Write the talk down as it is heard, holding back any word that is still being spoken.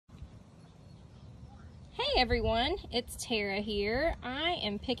Hey everyone, it's Tara here. I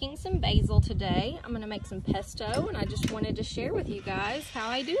am picking some basil today. I'm gonna make some pesto and I just wanted to share with you guys how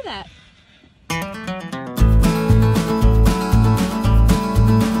I do that.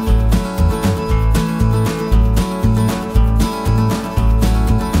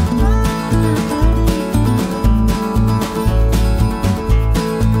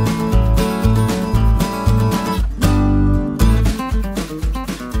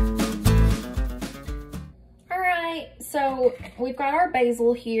 So we've got our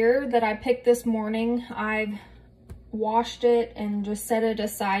basil here that I picked this morning. I've washed it and just set it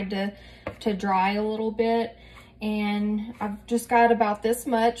aside to dry a little bit. And I've just got about this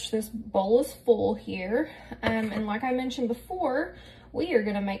much. This bowl is full here. And like I mentioned before, we are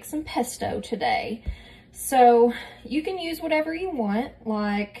gonna make some pesto today. So you can use whatever you want,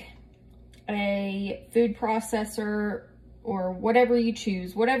 like a food processor or whatever you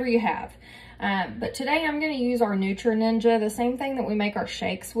choose, whatever you have. But today I'm going to use our Nutri Ninja, the same thing that we make our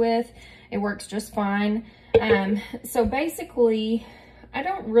shakes with. It works just fine. So basically, I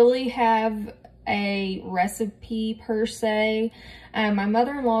don't really have a recipe per se. My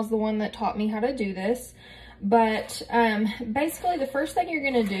mother-in-law is the one that taught me how to do this. But basically, the first thing you're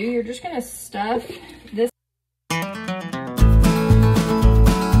going to do, you're just going to stuff this.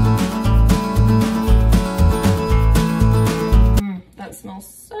 That smells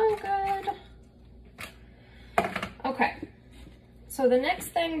so good. Okay, so the next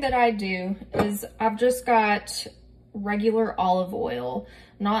thing that I do is I've just got regular olive oil,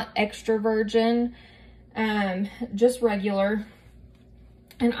 not extra virgin, just regular.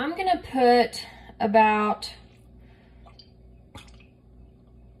 And I'm gonna put about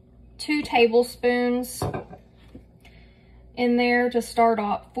 2 tablespoons in there to start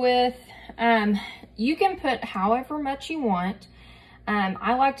off with. You can put however much you want.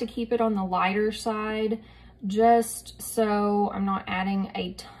 I like to keep it on the lighter side just so I'm not adding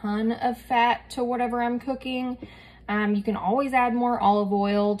a ton of fat to whatever I'm cooking. You can always add more olive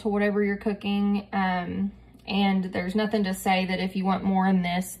oil to whatever you're cooking. And there's nothing to say that if you want more in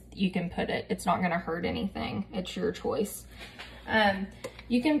this, you can put it. It's not gonna hurt anything. It's your choice.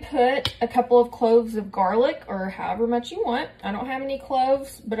 You can put a couple of cloves of garlic or however much you want. I don't have any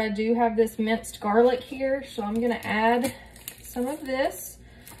cloves, but I do have this minced garlic here. So I'm gonna add some of this,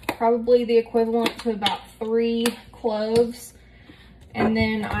 probably the equivalent to about 3 cloves. And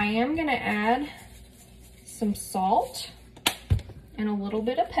then I am gonna add some salt and a little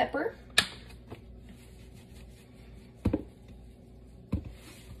bit of pepper.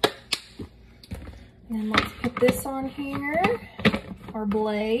 And then let's put this on here, our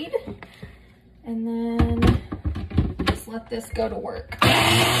blade, and then just let this go to work.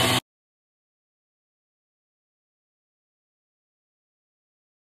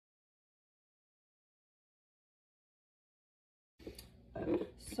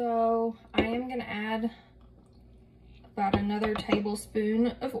 So I am going to add about another tablespoon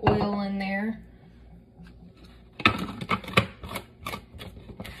of oil in there.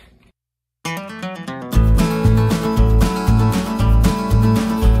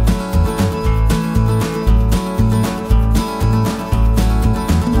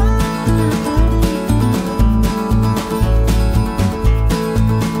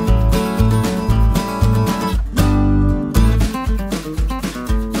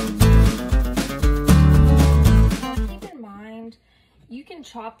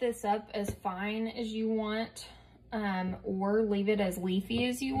 Chop this up as fine as you want, or leave it as leafy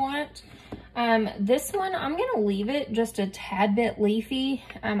as you want. This one, I'm gonna leave it just a tad bit leafy.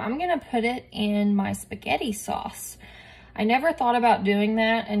 I'm gonna put it in my spaghetti sauce. I never thought about doing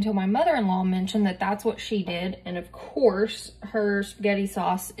that until my mother-in-law mentioned that that's what she did. And of course, her spaghetti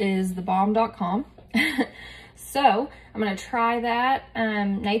sauce is thebomb.com. So I'm gonna try that.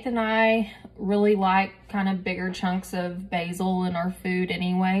 Nathan and I really like kind of bigger chunks of basil in our food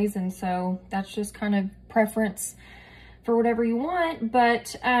anyways, and so that's just kind of preference for whatever you want.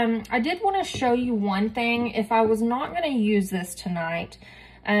 But I did want to show you one thing. If I was not going to use this tonight,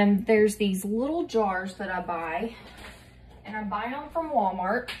 there's these little jars that I buy, and I buy them from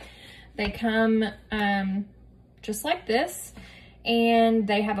Walmart. They come just like this, and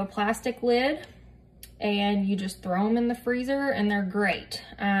they have a plastic lid, and you just throw them in the freezer and they're great.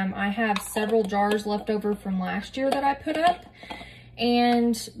 I have several jars left over from last year that I put up,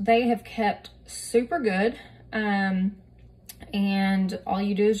 and they have kept super good. And all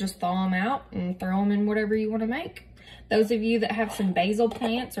you do is just thaw them out and throw them in whatever you want to make. Those of you that have some basil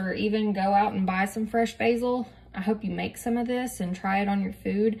plants or even go out and buy some fresh basil, I hope you make some of this and try it on your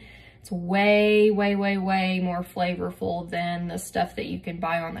food. It's way, way, way, way more flavorful than the stuff that you can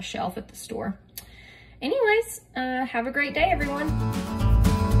buy on the shelf at the store. anyways, have a great day, everyone.